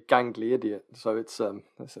calls me a gangly idiot, so it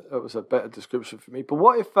was a better description for me. But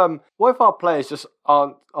what if our players just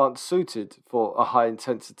aren't suited for a high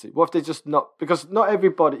intensity? What if they're just not, because not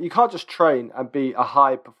everybody, you can't just train and be a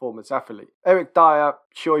high performance athlete. Eric Dyer,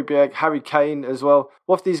 Højbjerg, Harry Kane as well.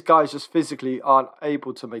 What if these guys just physically aren't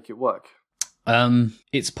able to make it work?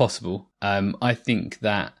 It's possible. I think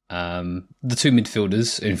that the two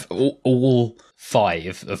midfielders, all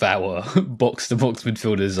five of our box-to-box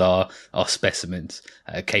midfielders are specimens,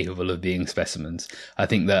 capable of being specimens. I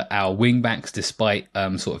think that our wing-backs, despite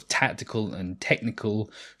sort of tactical and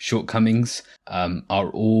technical shortcomings,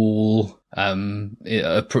 are all at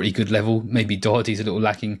a pretty good level. Maybe Doherty's a little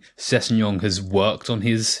lacking. Sessegnon has worked on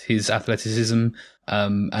his athleticism,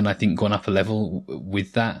 and I think gone up a level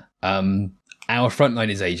with that. Our front line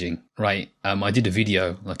is aging, right? I did a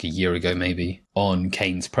video like a year ago maybe on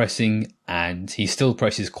Kane's pressing, and he still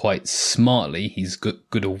presses quite smartly. He's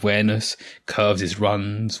good awareness, curves his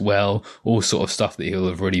runs well, all sort of stuff that he'll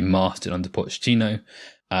have already mastered under Pochettino.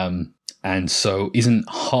 And so isn't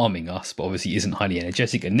harming us, but obviously isn't highly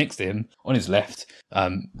energetic. And next to him, on his left,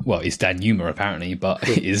 is Danjumania apparently, but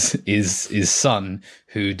is Son,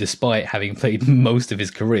 who despite having played most of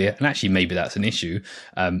his career, and actually maybe that's an issue,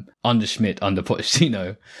 under Schmidt, under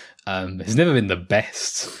Pochettino, has never been the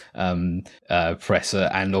best presser,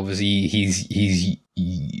 and obviously he's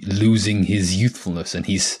losing his youthfulness, and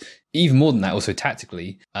he's even more than that, also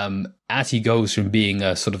tactically, as he goes from being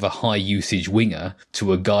a sort of a high usage winger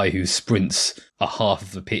to a guy who sprints a half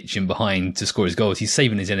of the pitch and behind to score his goals, he's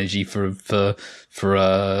saving his energy for a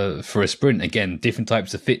sprint. Again, different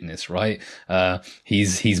types of fitness, right?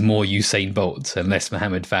 He's more Usain Bolt and less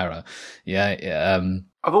Mohamed Farah. Yeah.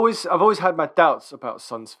 I've always had my doubts about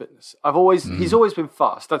Son's fitness. He's always been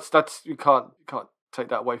fast. That's you can't take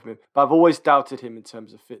that away from him. But I've always doubted him in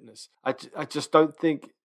terms of fitness. I just don't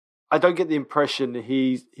think. I don't get the impression that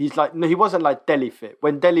he's like, no, he wasn't like Delhi fit.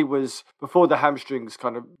 When Delhi was, before the hamstrings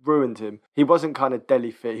kind of ruined him, he wasn't kind of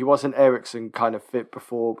Delhi fit. He wasn't Ericsson kind of fit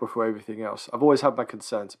before everything else. I've always had my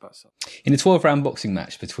concerns about something. In a 12-round boxing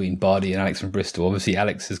match between Bardi and Alex from Bristol, obviously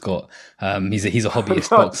Alex has got, he's a hobbyist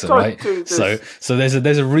boxer, right? So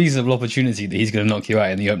there's a reasonable opportunity that he's going to knock you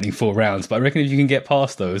out in the opening 4 rounds. But I reckon if you can get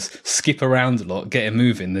past those, skip around a lot, get him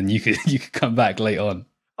moving, then you could come back late on.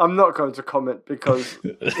 I'm not going to comment because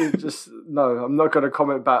I'm not going to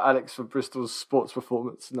comment about Alex from Bristol's sports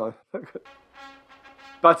performance. No.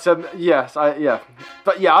 But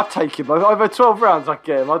I'll take him over 12 rounds. I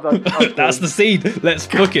get him. That's the seed. Let's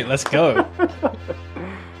book it. Let's go.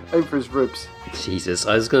 Aim for his ribs. Jesus,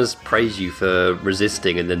 I was going to praise you for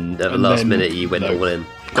resisting, and then at the last minute you went all in.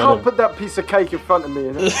 Can't put that piece of cake in front of me.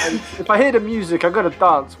 And if I hear the music, I've got to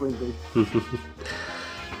dance, Windy.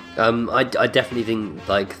 I definitely think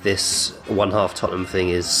like this 1/2 Tottenham thing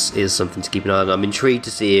is something to keep an eye on. I'm intrigued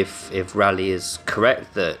to see if Raleigh is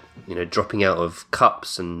correct that, you know, dropping out of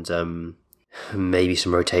cups and maybe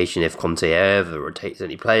some rotation if Conte ever rotates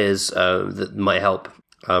any players that might help.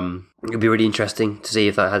 It'd be really interesting to see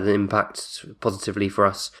if that had an impact positively for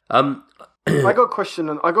us. I got a question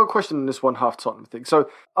on this 1/2 Tottenham thing. So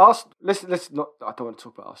Arsenal, let's not. I don't want to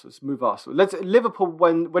talk about Arsenal. Let's move Arsenal. Liverpool,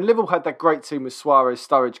 when Liverpool had that great team with Suarez,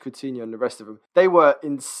 Sturridge, Coutinho, and the rest of them, they were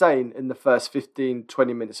insane in the first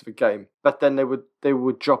 15-20 minutes of a game. But then they would they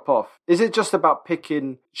would drop off? Is it just about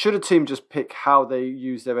picking? Should a team just pick how they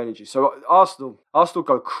use their energy? So Arsenal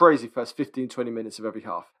go crazy first 15, 20 minutes of every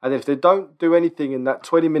half. And if they don't do anything in that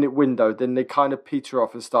 20-minute window, then they kind of peter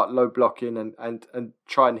off and start low blocking and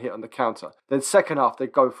try and hit on the counter. Then second half, they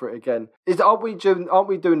go for it again. Aren't we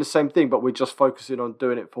doing the same thing, but we're just focusing on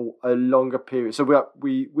doing it for a longer period? So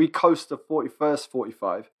we coast the 41st,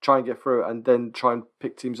 45, try and get through it, and then try and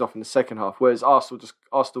pick teams off in the second half. Whereas Arsenal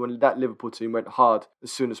and that Liverpool team went hard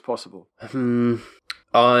as soon as possible.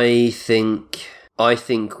 I think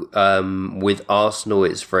with Arsenal,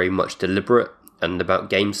 it's very much deliberate and about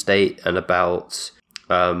game state and about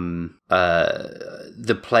the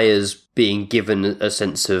players being given a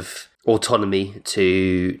sense of autonomy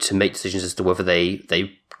to make decisions as to whether they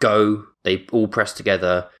all press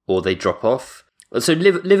together or they drop off. So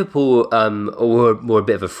Liverpool were a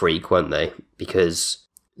bit of a freak, weren't they? Because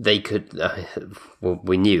they could.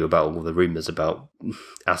 We knew about all the rumours about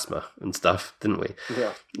asthma and stuff, didn't we?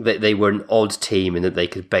 Yeah. They were an odd team in that they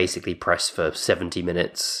could basically press for 70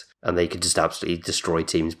 minutes and they could just absolutely destroy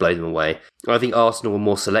teams, blow them away. I think Arsenal were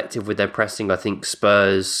more selective with their pressing. I think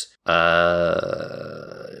Spurs. I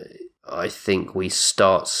think we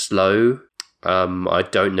start slow. I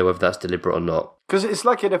don't know if that's deliberate or not. Because it's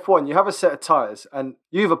like in F1, you have a set of tyres and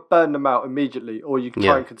you either burn them out immediately or you can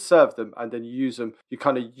try and conserve them and then you use them. You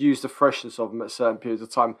kind of use the freshness of them at certain periods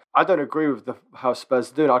of time. I don't agree with how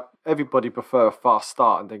Spurs are doing. Everybody prefer a fast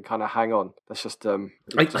start and then kind of hang on. That's just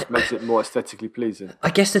makes it more aesthetically pleasing. I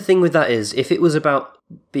guess the thing with that is, if it was about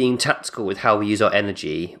being tactical with how we use our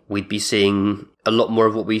energy, we'd be seeing a lot more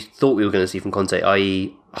of what we thought we were going to see from Conte,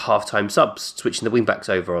 i.e. half-time subs, switching the wing-backs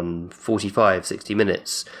over on 45, 60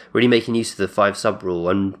 minutes, really making use of the 5-sub rule,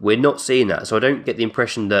 and we're not seeing that. So I don't get the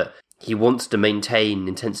impression that he wants to maintain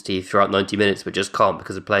intensity throughout 90 minutes, but just can't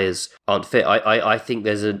because the players aren't fit. I think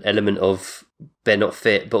there's an element of they're not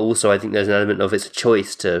fit, but also I think there's an element of it's a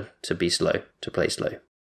choice to be slow, to play slow.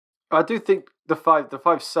 I do think the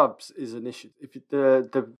five subs is an issue. If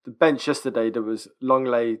the bench yesterday, there was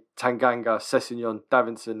Longley, Tanganga, Sessegnon,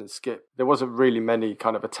 Davinson and Skip. There wasn't really many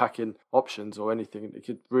kind of attacking options or anything. It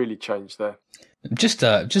could really change there. Just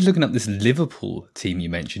looking up this Liverpool team you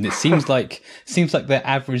mentioned, it seems like their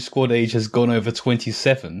average squad age has gone over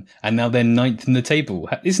 27, and now they're 9th in the table.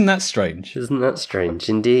 Isn't that strange? Isn't that strange?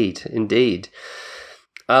 Indeed.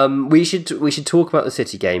 We should talk about the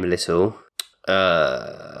City game a little.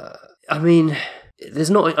 I mean,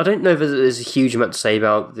 I don't know if there's a huge amount to say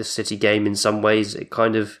about this City game in some ways. I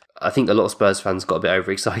think a lot of Spurs fans got a bit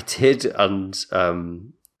overexcited and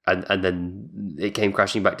then it came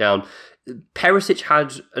crashing back down. Perisic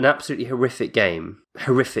had an absolutely horrific game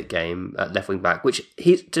at left wing back, which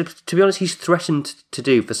to be honest, he's threatened to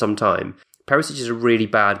do for some time. Perisic is a really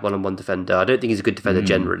bad one-on-one defender. I don't think he's a good defender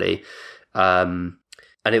generally.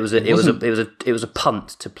 And it was a punt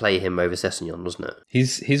to play him over Sessegnon, wasn't it?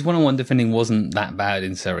 His one-on-one defending wasn't that bad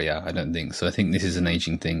in Serie A, I don't think. So I think this is an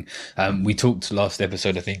aging thing. We talked last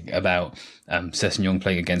episode, I think, about Sessegnon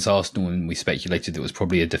playing against Arsenal, and we speculated it was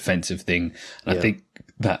probably a defensive thing. And I think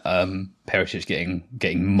that Perisic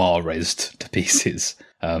getting Mahrez'd to pieces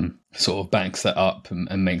sort of backs that up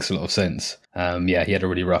and makes a lot of sense. He had a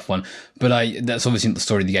really rough one, but that's obviously not the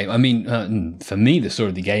story of the game. I mean, for me, the story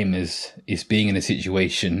of the game is being in a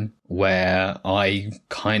situation where I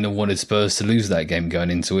kind of wanted Spurs to lose that game going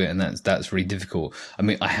into it, and that's really difficult. I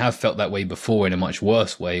mean, I have felt that way before in a much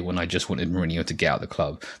worse way when I just wanted Mourinho to get out of the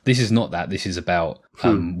club. This is not that. This is about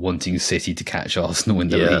wanting City to catch Arsenal in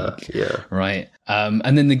the league, right?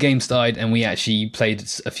 And then the game started, and we actually played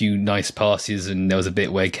a few nice passes, and there was a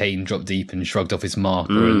bit where Kane dropped deep and shrugged off his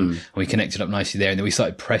marker, and we connected up nicely there, and then we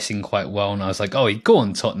started pressing quite well, and I was like, oh, go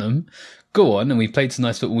on, Tottenham. Go on, and we played some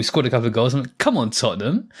nice football. We scored a couple of goals. I'm like, come on,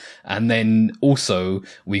 Tottenham. And then also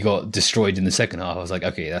we got destroyed in the second half. I was like,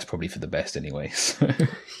 okay, that's probably for the best anyway.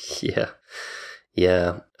 Yeah.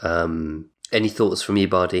 Any thoughts from you,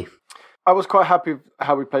 Bardi? I was quite happy with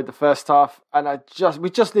how we played the first half, and we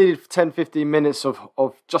just needed 10-15 minutes of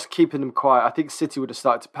just keeping them quiet. I think City would have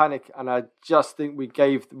started to panic, and I just think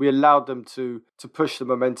we allowed them to push the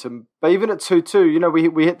momentum. But even at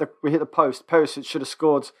 2-2, we hit the post. Perisic should have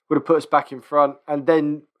scored, would have put us back in front, and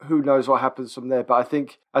then who knows what happens from there. But I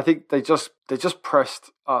think they just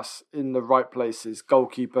pressed us in the right places,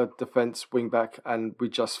 goalkeeper, defence, wing back, and we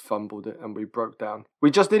just fumbled it and we broke down. We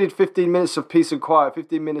just needed 15 minutes of peace and quiet,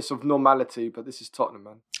 15 minutes of normality, but this is Tottenham,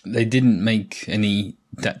 man. They didn't make any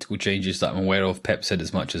tactical changes that I'm aware of. Pep said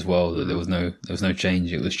as much as well, that there was no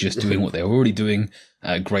change. It was just doing what they were already doing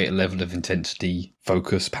at a greater level of intensity,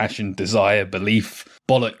 focus, passion, desire, belief,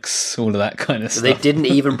 bollocks, all of that kind of stuff. They didn't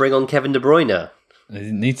even bring on Kevin De Bruyne. They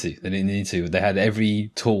didn't need to. They didn't need to. They had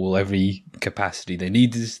every tool, every capacity they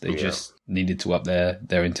needed. They just needed to up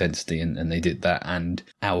their intensity, and they did that. And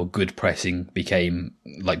our good pressing became,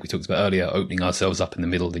 like we talked about earlier, opening ourselves up in the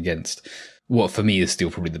middle against what for me is still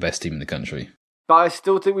probably the best team in the country. But I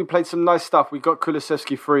still think we played some nice stuff. We got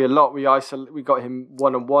Kulusevski free a lot. We got him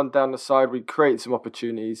 1-on-1 down the side. We created some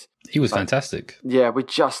opportunities. He was fantastic. Yeah, we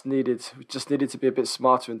just needed to be a bit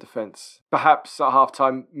smarter in defence. Perhaps at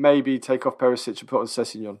half-time, maybe take off Perisic and put on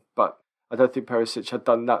Sessegnon. But I don't think Perisic had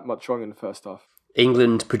done that much wrong in the first half.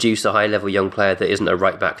 England produced a high-level young player that isn't a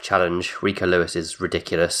right-back challenge. Rico Lewis is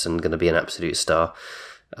ridiculous and going to be an absolute star.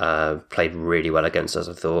 Played really well against us,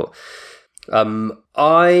 I thought.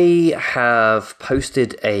 I have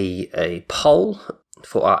posted a poll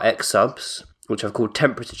for our ex-subs, which I've called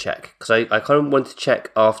Temperature Check, because I kind of wanted to check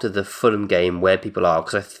after the Fulham game where people are,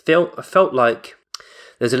 because I felt like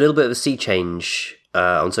there's a little bit of a sea change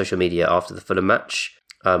on social media after the Fulham match,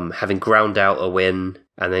 having ground out a win,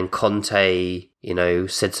 and then Conte,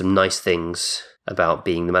 said some nice things about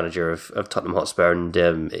being the manager of Tottenham Hotspur, and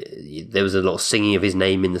there was a lot of singing of his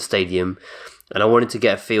name in the stadium. And I wanted to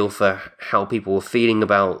get a feel for how people were feeling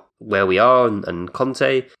about where we are and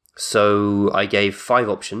Conte. So I gave 5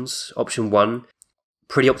 options. Option 1,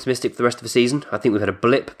 pretty optimistic for the rest of the season. I think we've had a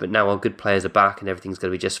blip, but now our good players are back and everything's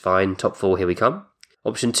going to be just fine. Top 4, here we come.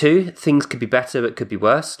 Option 2, things could be better but could be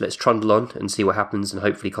worse. Let's trundle on and see what happens, and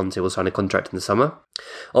hopefully Conte will sign a contract in the summer.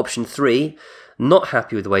 Option 3, not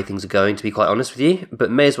happy with the way things are going, to be quite honest with you, but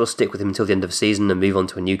may as well stick with him until the end of the season and move on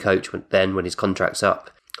to a new coach when his contract's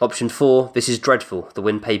up. Option 4, this is dreadful. The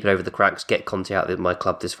wind papered over the cracks. Get Conte out of my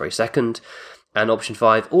club this very second. And option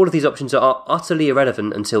 5, all of these options are utterly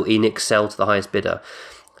irrelevant until ENIC sell to the highest bidder.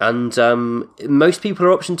 And most people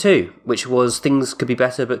are option 2, which was things could be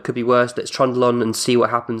better but could be worse. Let's trundle on and see what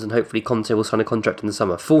happens, and hopefully Conte will sign a contract in the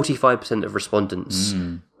summer. 45% of respondents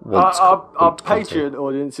want our Patreon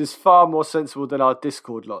audience is far more sensible than our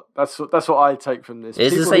Discord lot. That's what I take from this.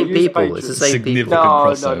 It's the same people. It's the same people.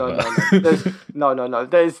 No.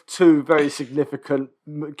 There's 2 very significant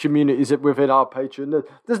communities within our Patreon.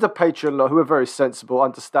 There's the Patreon lot who are very sensible,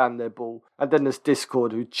 understand their ball, and then there's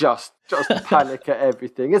Discord who just panic at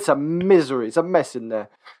everything. It's a misery. It's a mess in there.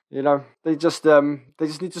 They just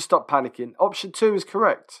need to stop panicking. Option 2 is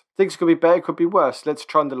correct. Things could be better, could be worse. Let's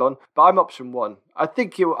trundle on. But I'm option 1. I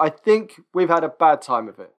think we've had a bad time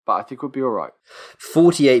of it, but I think we'll be all right.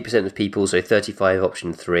 48% of people, so 35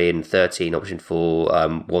 option 3 and 13 option 4,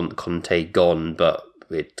 want Conte gone, but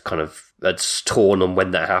it's torn on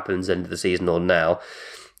when that happens, end of the season or now.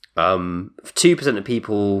 2% of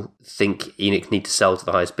people think ENIC need to sell to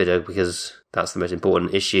the highest bidder because that's the most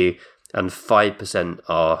important issue. And 5%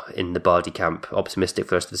 are in the Bardi camp, optimistic for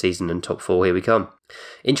the rest of the season, and top 4, here we come.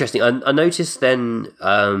 Interesting. I noticed then,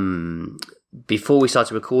 before we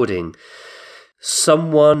started recording,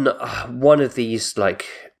 one of these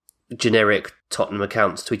generic Tottenham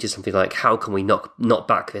accounts tweeted something like, how can we not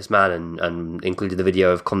back this man, and included the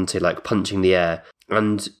video of Conte punching the air.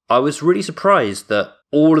 And I was really surprised that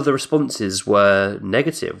all of the responses were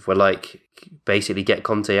negative, were basically get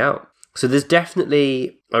Conte out. So there's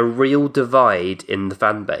definitely a real divide in the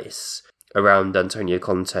fan base around Antonio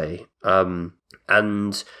Conte.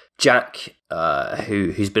 And Jack,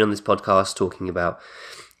 who's been on this podcast talking about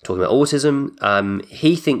autism,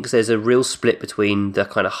 he thinks there's a real split between the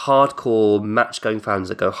kind of hardcore match-going fans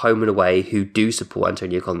that go home and away who do support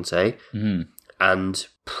Antonio Conte, and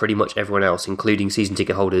pretty much everyone else, including season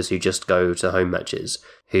ticket holders who just go to home matches,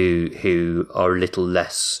 who are a little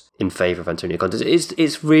less in favour of Antonio Conte.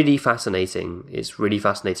 It's really fascinating. It's really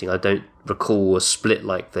fascinating. I don't recall a split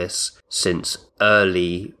like this since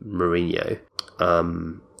early Mourinho.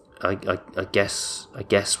 I guess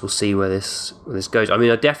we'll see where this goes. I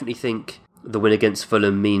mean, I definitely think the win against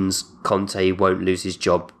Fulham means Conte won't lose his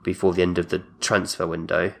job before the end of the transfer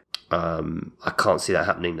window. I can't see that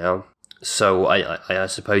happening now. So I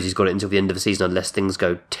suppose he's got it until the end of the season unless things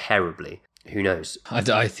go terribly. Who knows?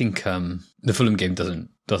 I think the Fulham game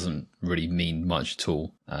doesn't really mean much at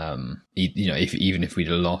all. Even if we'd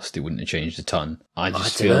have lost, it wouldn't have changed a ton. I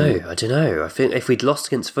don't know. I think if we'd lost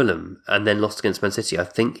against Fulham and then lost against Man City, I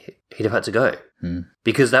think he'd have had to go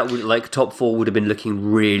because that would top 4 would have been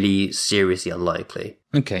looking really seriously unlikely.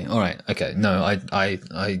 Okay, all right, okay. No, I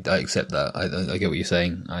accept that. I get what you're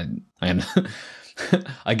saying. I am.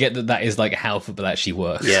 I get that is how football actually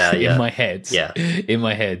works. Yeah. In my head.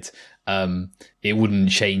 It wouldn't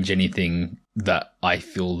change anything that I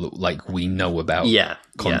feel like we know about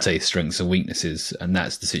Conte's strengths and weaknesses, and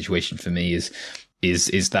that's the situation for me. Is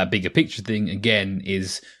that bigger picture thing again?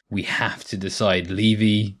 Is we have to decide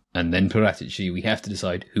Levy and then Paratici, we have to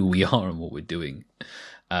decide who we are and what we're doing.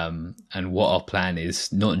 And what our plan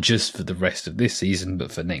is, not just for the rest of this season,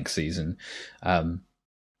 but for next season. The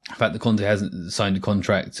fact that Conte hasn't signed a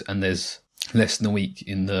contract and there's less than a week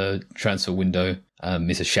in the transfer window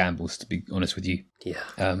is a shambles, to be honest with you.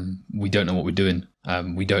 Yeah. We don't know what we're doing.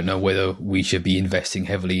 We don't know whether we should be investing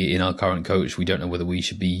heavily in our current coach. We don't know whether we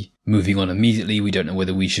should be moving on immediately. We don't know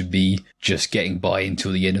whether we should be just getting by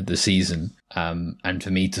until the end of the season. And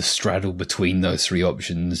for me to straddle between those three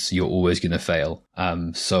options, you're always going to fail.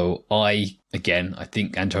 So I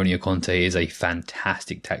think Antonio Conte is a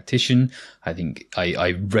fantastic tactician. I think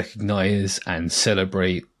I recognise and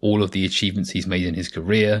celebrate all of the achievements he's made in his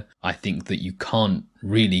career. I think that you can't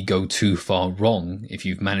really go too far wrong if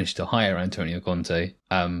you've managed to hire Antonio Conte.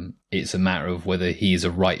 It's a matter of whether he is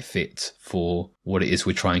a right fit for what it is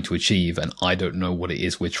we're trying to achieve, and I don't know what it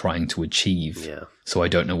is we're trying to achieve. Yeah. So I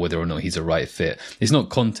don't know whether or not he's a right fit. It's not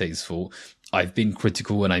Conte's fault. I've been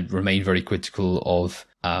critical, and I remain very critical of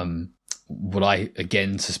what I,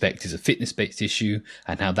 again, suspect is a fitness-based issue,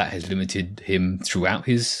 and how that has limited him throughout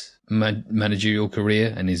his managerial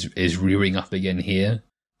career and is rearing up again here.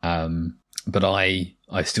 But I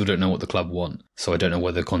still don't know what the club want, so I don't know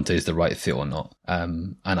whether Conte is the right fit or not.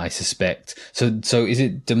 And I suspect... So is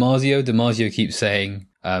it Damasio? Damasio keeps saying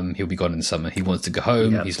he'll be gone in the summer. He wants to go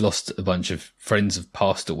home. Yep. He's lost a bunch of friends have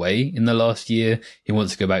passed away in the last year. He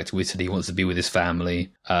wants to go back to Italy. He wants to be with his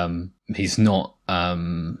family. He's not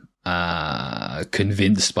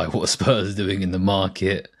convinced by what Spurs are doing in the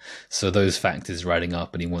market. So those factors are adding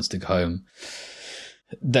up, and he wants to go home.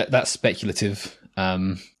 That's speculative.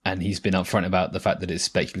 And he's been upfront about the fact that it's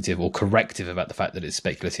speculative, or corrective about the fact that it's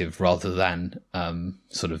speculative, rather than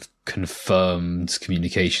sort of confirmed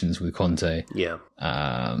communications with Conte. Yeah.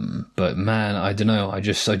 But man, I don't know. I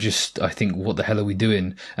think, what the hell are we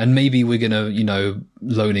doing? And maybe we're gonna,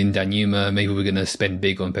 loan in Danjuma. Maybe we're gonna spend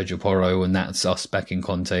big on Pedro Porro, and that's us backing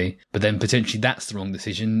Conte. But then potentially that's the wrong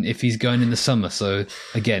decision if he's going in the summer. So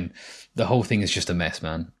again, the whole thing is just a mess,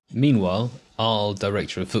 man. Meanwhile, our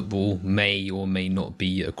director of football may or may not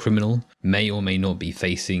be a criminal, may or may not be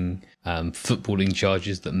facing footballing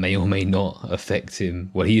charges that may or may not affect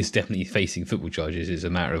him. Well, he is definitely facing football charges. It's a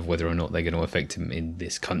matter of whether or not they're going to affect him in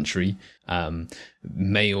this country.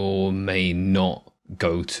 May or may not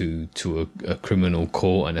go to a criminal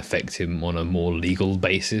court and affect him on a more legal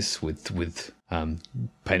basis with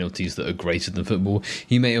penalties that are greater than football.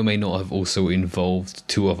 He may or may not have also involved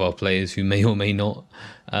two of our players who may or may not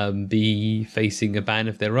be facing a ban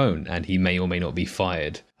of their own, and he may or may not be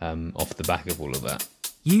fired off the back of all of that.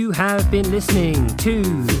 You have been listening to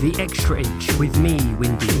The Extra Inch with me,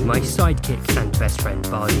 Windy, my sidekick and best friend,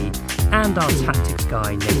 Barney, and our tactics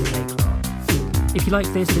guy, Nathan A. Clark. If you like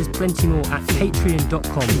this, there's plenty more at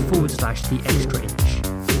patreon.com/The Extra Inch.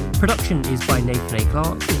 Production is by Nathan A.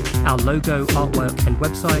 Clark. Our logo, artwork and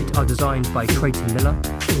website are designed by Trayton Miller.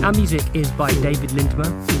 Our music is by David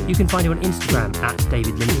Lindmer. You can find him on Instagram at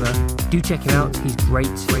David Lindmer. Do check him out, he's great.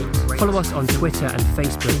 Follow us on Twitter and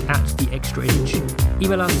Facebook at The Extra Inch.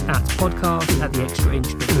 Email us at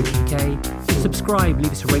podcast@theextrainch.co.uk. Subscribe,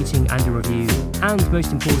 leave us a rating and a review. And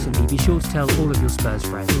most importantly, be sure to tell all of your Spurs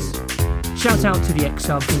friends. Shout out to the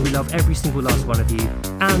ex-subs, we love every single last one of you.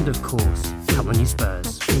 And of course, come on you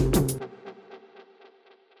Spurs.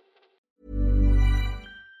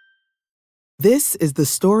 This is the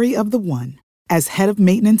story of the one. As head of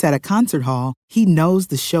maintenance at a concert hall, he knows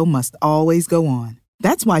the show must always go on.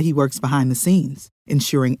 That's why he works behind the scenes,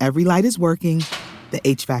 ensuring every light is working, the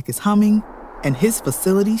HVAC is humming, and his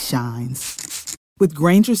facility shines. With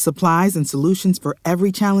Grainger's supplies and solutions for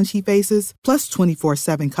every challenge he faces, plus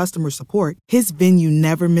 24/7 customer support, his venue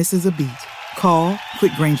never misses a beat. Call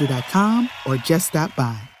quickgrainger.com or just stop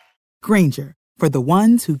by. Grainger, for the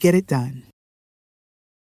ones who get it done.